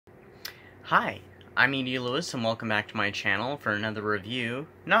Hi, I'm E.D. Lewis, and welcome back to my channel for another review.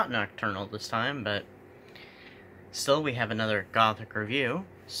 Not nocturnal this time, but still we have another Gothic review.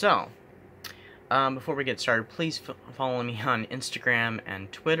 So, before we get started, please follow me on Instagram and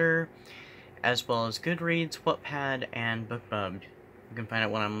Twitter, as well as Goodreads, Wattpad, and Bookbub. You can find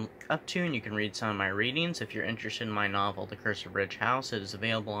out what I'm up to, and you can read some of my readings. If you're interested in my novel, The Curse of Ridge House, it is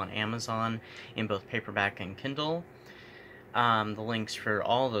available on Amazon in both paperback and Kindle. The links for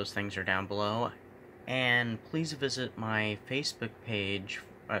all those things are down below, and please visit my Facebook page,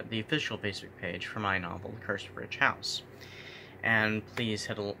 the official Facebook page for my novel, The Curse of Ridge House, and please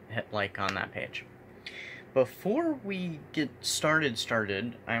hit like on that page. Before we get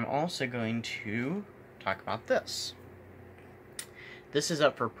started, I'm also going to talk about this. This is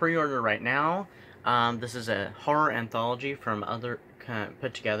up for pre-order right now. This is a horror anthology from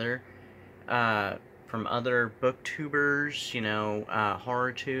put together from other booktubers, you know,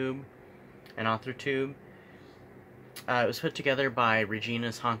 HorrorTube and AuthorTube. It was put together by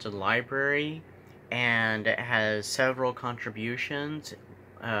Regina's Haunted Library, and it has several contributions,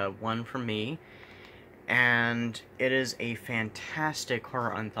 one from me, and it is a fantastic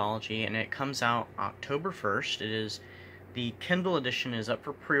horror anthology, and it comes out October 1st. The Kindle edition is up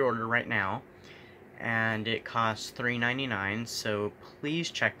for pre-order right now, and it costs $3.99, so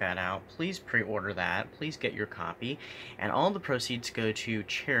please check that out. Please pre-order that. Please get your copy. And all the proceeds go to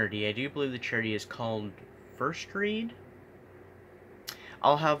charity. I do believe the charity is called First Read.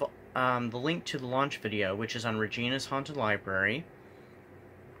 I'll have the link to the launch video, which is on Regina's Haunted Library.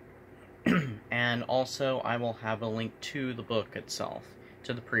 And also, I will have a link to the book itself,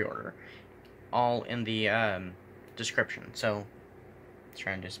 to the pre-order, all in the description. So, it's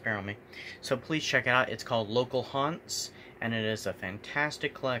trying to disappear on me. So please check it out. It's called Local Haunts, and it is a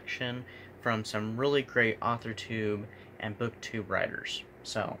fantastic collection from some really great AuthorTube and BookTube writers.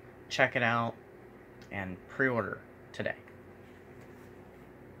 So check it out and pre-order today.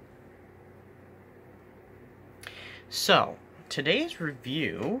 So today's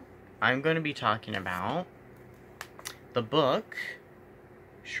review, I'm going to be talking about the book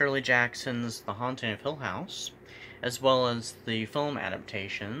Shirley Jackson's The Haunting of Hill House, as well as the film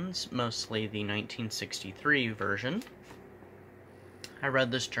adaptations, mostly the 1963 version. I read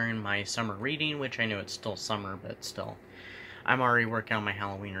this during my summer reading, which I know it's still summer, but still. I'm already working on my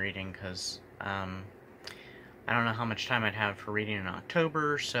Halloween reading, because I don't know how much time I'd have for reading in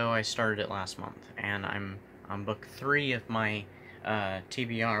October, so I started it last month. And I'm on book 3 of my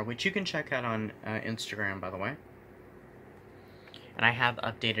TBR, which you can check out on Instagram, by the way. And I have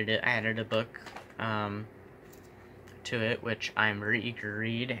updated it. I added a book to it, which I'm very eager to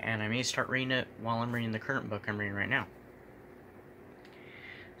read, and I may start reading it while I'm reading the current book I'm reading right now.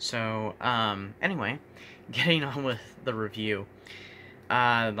 So, anyway, getting on with the review.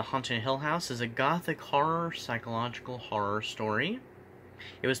 The Haunting of Hill House is a Gothic horror, psychological horror story.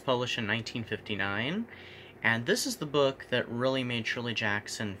 It was published in 1959, and this is the book that really made Shirley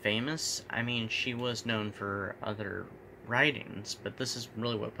Jackson famous. I mean, she was known for other writings, but this is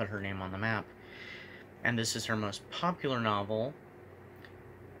really what put her name on the map. And this is her most popular novel,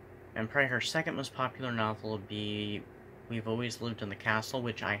 and probably her second most popular novel would be We've Always Lived in the Castle,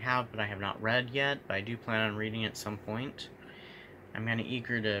 which I have, but I have not read yet, but I do plan on reading at some point. I'm kind of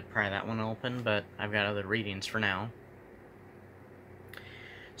eager to pry that one open, but I've got other readings for now.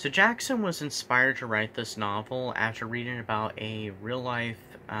 So Jackson was inspired to write this novel after reading about a real-life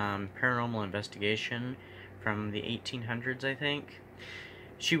paranormal investigation from the 1800s, I think.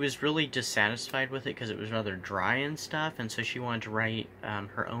 She was really dissatisfied with it because it was rather dry and stuff, and so she wanted to write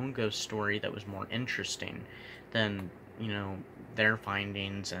her own ghost story that was more interesting than, you know, their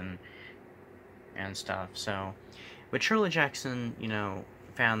findings and stuff. So, but Shirley Jackson, you know,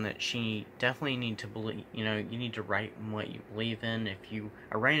 found that she definitely need to believe, you know, you need to write what you believe in. If you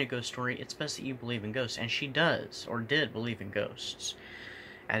are writing a ghost story, it's best that you believe in ghosts, and she does, or did, believe in ghosts,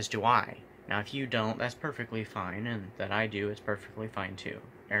 as do I. Now, if you don't, that's perfectly fine, and that I do, it's perfectly fine too.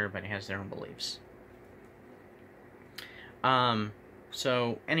 Everybody has their own beliefs.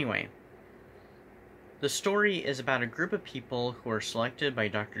 So, anyway. The story is about a group of people who are selected by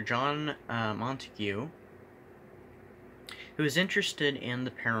Dr. John Montague, who is interested in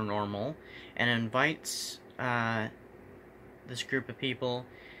the paranormal, and invites this group of people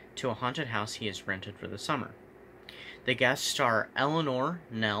to a haunted house he has rented for the summer. The guests are Eleanor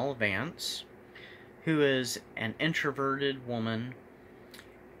Nell Vance, who is an introverted woman,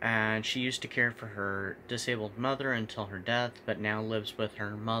 and she used to care for her disabled mother until her death, but now lives with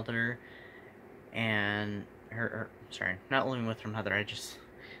her mother and sorry, not living with her mother,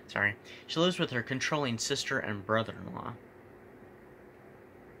 she lives with her controlling sister and brother-in-law.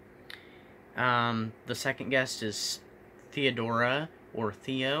 The second guest is Theodora, or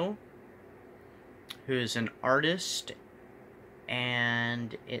Theo, who is an artist,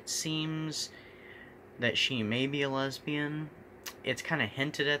 and it seems that she may be a lesbian. It's kind of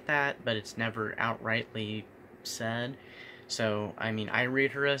hinted at that, but it's never outrightly said. So, I mean, I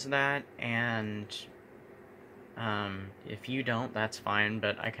read her as that, and if you don't, that's fine,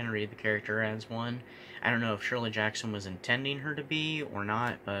 but I kind of read the character as one. I don't know if Shirley Jackson was intending her to be or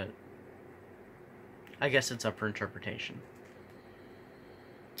not, but I guess it's up for interpretation.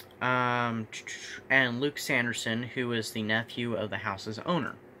 And Luke Sanderson, who is the nephew of the house's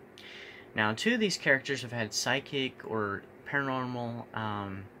owner. Now, two of these characters have had psychic or paranormal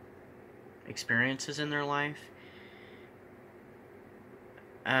experiences in their life.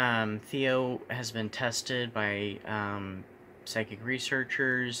 Theo has been tested by psychic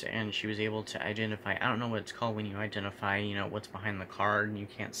researchers, and she was able to identify, I don't know what it's called when you identify, you know, what's behind the card, and you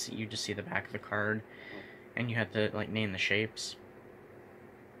can't see, you just see the back of the card, and you have to, like, name the shapes.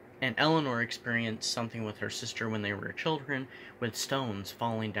 And Eleanor experienced something with her sister when they were children, with stones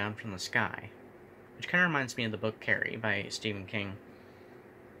falling down from the sky, which kind of reminds me of the book Carrie by Stephen King.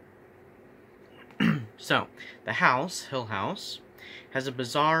 So, the house, Hill House, has a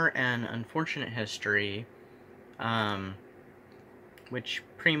bizarre and unfortunate history, which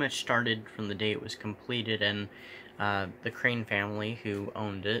pretty much started from the day it was completed, and the Crane family, who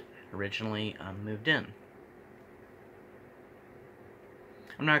owned it originally, moved in.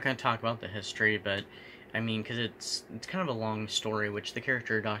 I'm not going to talk about the history, but, I mean, because it's kind of a long story, which the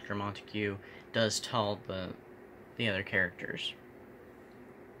character Dr. Montague does tell the other characters.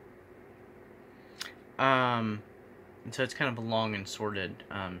 And so it's kind of a long and sordid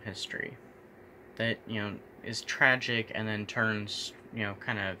history that, you know, is tragic and then turns, you know,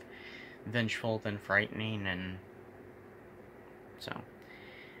 kind of vengeful, then frightening, and so.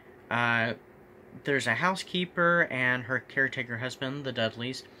 There's a housekeeper and her caretaker husband, the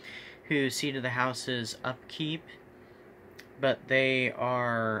Dudleys, who see to the house's upkeep, but they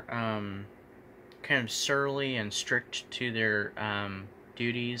are kind of surly and strict to their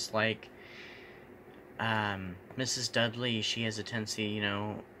duties. Like, Mrs. Dudley, she has a tendency, you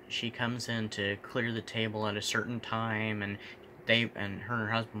know, she comes in to clear the table at a certain time, and her and her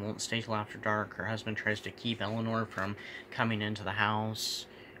husband won't stay till after dark. Her husband tries to keep Eleanor from coming into the house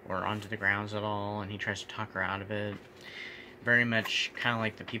or onto the grounds at all, and he tries to talk her out of it. Very much kind of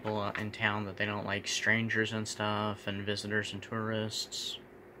like the people in town, that they don't like strangers and stuff, and visitors and tourists.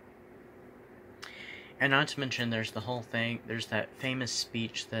 And not to mention, there's the whole thing, there's that famous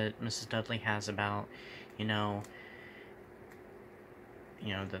speech that Mrs. Dudley has about, you know,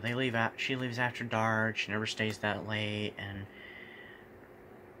 that they leave out, she leaves after dark, she never stays that late,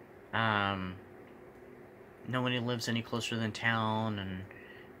 and nobody lives any closer than town, and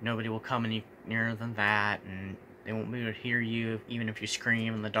nobody will come any nearer than that, and they won't be able to hear you even if you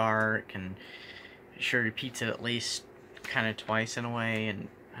scream in the dark, and she repeats it at least kind of twice in a way, and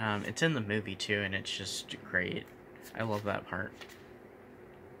it's in the movie too, and it's just great. I love that part.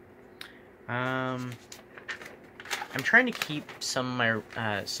 I'm trying to keep some of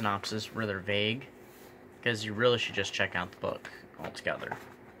my synopses rather vague, because you really should just check out the book altogether.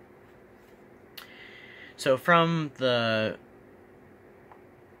 So from the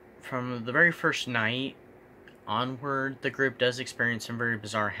very first night onward, the group does experience some very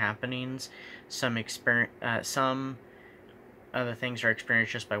bizarre happenings. Some other things are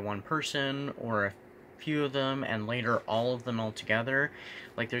experienced just by one person, or a few of them, and later all of them all together.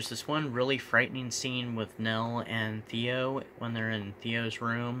 Like, there's this one really frightening scene with Nell and Theo when they're in Theo's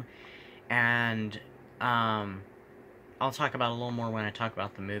room, and I'll talk about it a little more when I talk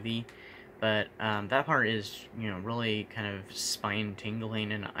about the movie. But that part is, you know, really kind of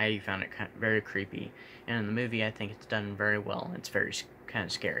spine-tingling, and I found it very creepy. And in the movie, I think it's done very well. It's very kind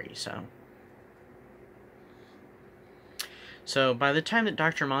of scary, so. So, by the time that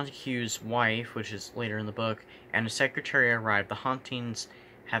Dr. Montague's wife, which is later in the book, and a secretary arrive, the hauntings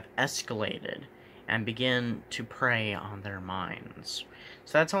have escalated and begin to prey on their minds.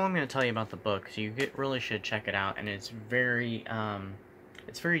 So that's all I'm going to tell you about the book. So you really should check it out, and it's very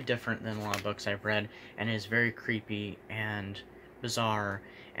different than a lot of books I've read, and it is very creepy and bizarre,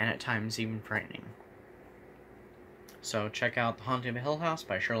 and at times even frightening. So check out The Haunting of Hill House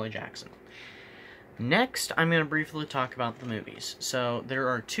by Shirley Jackson. Next, I'm going to briefly talk about the movies. So there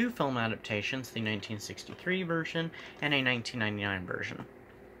are two film adaptations, the 1963 version and a 1999 version.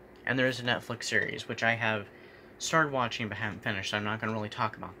 And there is a Netflix series, which I have started watching but haven't finished, so I'm not going to really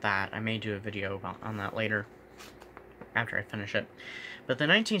talk about that. I may do a video on that later, after I finish it. But the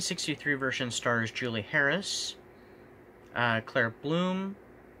 1963 version stars Julie Harris, Claire Bloom,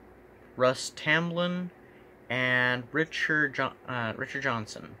 Russ Tamblyn, and Richard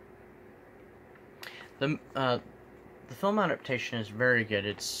Johnson. The film adaptation is very good.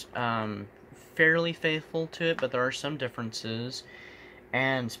 It's fairly faithful to it, but there are some differences,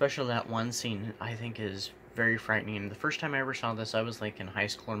 and especially that one scene I think is very frightening. The first time I ever saw this, I was like in high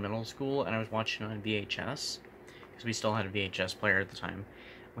school or middle school, and I was watching it on VHS, because we still had a VHS player at the time.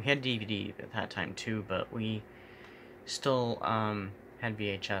 We had DVD at that time too, but we still had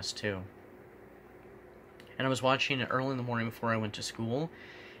VHS too. And I was watching it early in the morning before I went to school,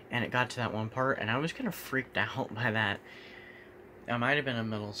 and it got to that one part, and I was kind of freaked out by that. I might have been in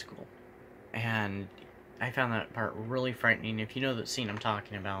middle school, and I found that part really frightening. If you know the scene I'm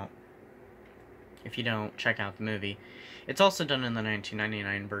talking about, if you don't, check out the movie. It's also done in the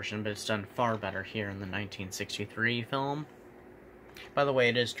 1999 version, but it's done far better here in the 1963 film. By the way,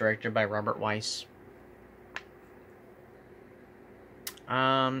 it is directed by Robert Weiss.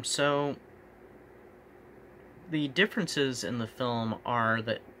 So the differences in the film are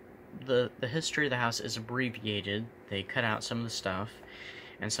that the history of the house is abbreviated. They cut out some of the stuff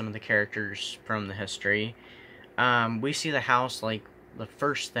and some of the characters from the history. We see the house like the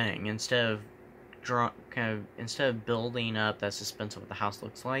first thing, instead of building up that suspense of what the house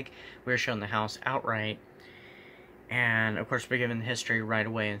looks like. We're shown the house outright, and of course we're given the history right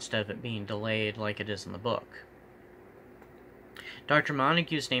away instead of it being delayed like it is in the book. Dr.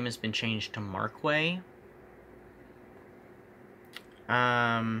 Montague's name has been changed to Markway.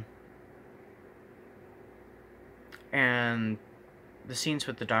 And the scenes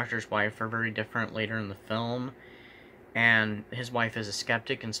with the doctor's wife are very different later in the film, and his wife is a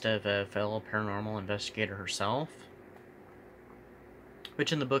skeptic instead of a fellow paranormal investigator herself,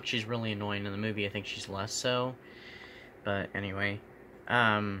 which in the book she's really annoying. In the movie I think she's less so, but anyway.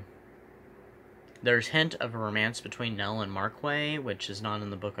 There's hint of a romance between Nell and Markway, which is not in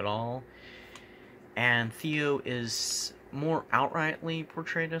the book at all, and Theo is more outrightly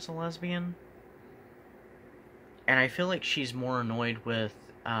portrayed as a lesbian. And I feel like she's more annoyed with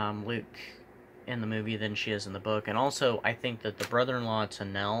Luke in the movie than she is in the book. And also, I think that the brother-in-law to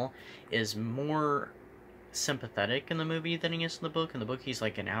Nell is more sympathetic in the movie than he is in the book. In the book, he's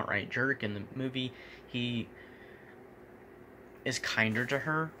like an outright jerk. In the movie, he is kinder to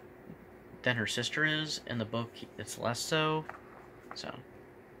her than her sister is. In the book, it's less so. But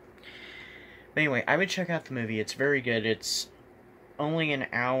anyway, I would check out the movie. It's very good. It's only an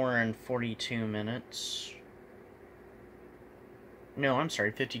hour and 42 minutes. No, I'm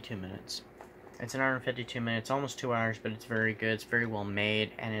sorry, 52 minutes. It's an hour and 52 minutes, almost 2 hours, but it's very good. It's very well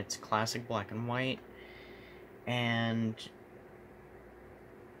made, and it's classic black and white. And,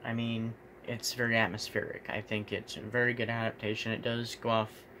 I mean, it's very atmospheric. I think it's a very good adaptation. It does go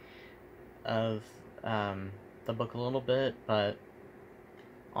off of the book a little bit, but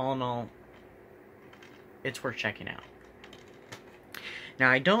all in all, it's worth checking out.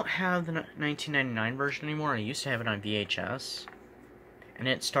 Now, I don't have the 1999 version anymore. I used to have it on VHS. And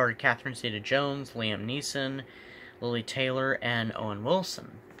it starred Catherine Zeta-Jones, Liam Neeson, Lily Taylor, and Owen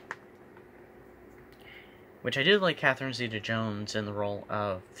Wilson. Which I did like Catherine Zeta-Jones in the role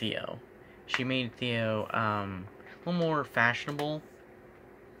of Theo. She made Theo a little more fashionable.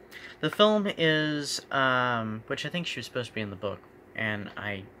 The film is, which I think she was supposed to be in the book, and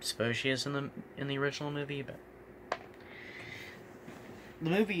I suppose she is in the original movie, but the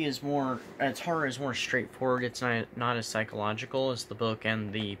movie is more, its horror is more straightforward. It's not as psychological as the book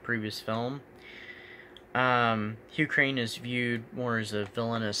and the previous film. Hugh Crane is viewed more as a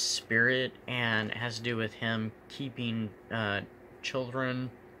villainous spirit, and it has to do with him keeping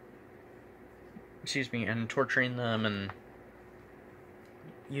children, and torturing them and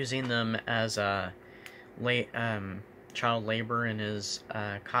using them as child labor in his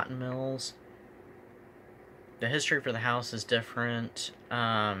cotton mills. The history for the house is different.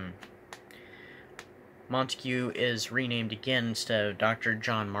 Montague is renamed again. Instead of Dr.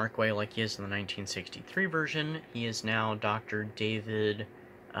 John Markway like he is in the 1963 version, he is now Dr. David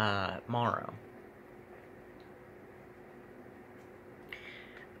Morrow.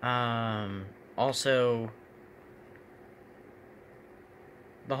 Also,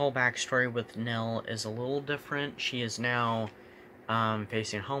 the whole backstory with Nell is a little different. She is now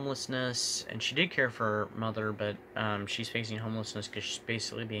facing homelessness, and she did care for her mother, but she's facing homelessness because she's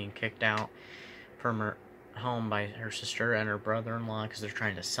basically being kicked out from her home by her sister and her brother-in-law because they're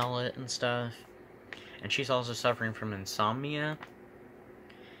trying to sell it and stuff. And she's also suffering from insomnia.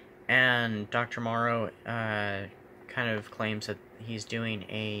 And Dr. Morrow kind of claims that he's doing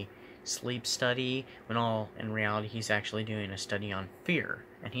a sleep study, when all in reality he's actually doing a study on fear,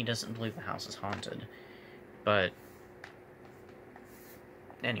 and he doesn't believe the house is haunted. But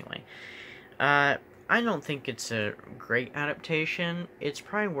Anyway, I don't think it's a great adaptation. It's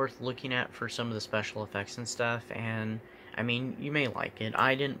probably worth looking at for some of the special effects and stuff, and, I mean, you may like it.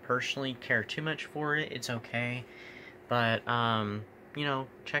 I didn't personally care too much for it. It's okay. But, you know,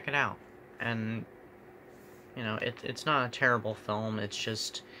 check it out. And, you know, it's not a terrible film. It's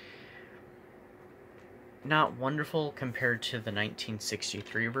just not wonderful compared to the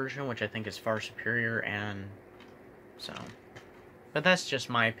 1963 version, which I think is far superior, and so. But that's just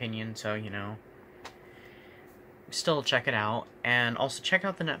my opinion, so, you know. Still check it out, and also check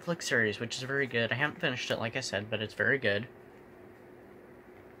out the Netflix series, which is very good. I haven't finished it, like I said, but it's very good.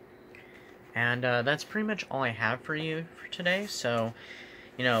 And that's pretty much all I have for you for today, so,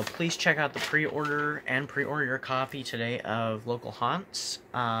 you know, please check out the pre-order and pre-order your copy today of Local Haunts.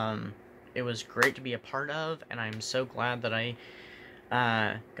 It was great to be a part of, and I'm so glad that I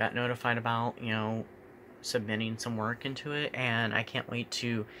got notified about, you know, submitting some work into it, and I can't wait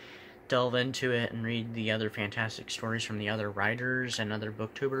to delve into it and read the other fantastic stories from the other writers and other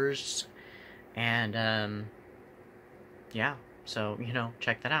booktubers, and yeah, so, you know,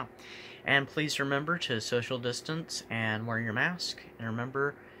 check that out. And please remember to social distance and wear your mask, and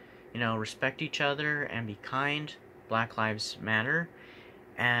remember, you know, respect each other and be kind. Black Lives Matter,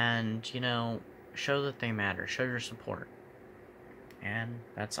 and, you know, show that they matter, show your support. And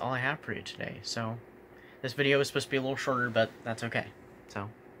that's all I have for you today. So this video was supposed to be a little shorter, but that's okay. So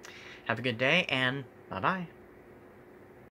have a good day, and bye-bye.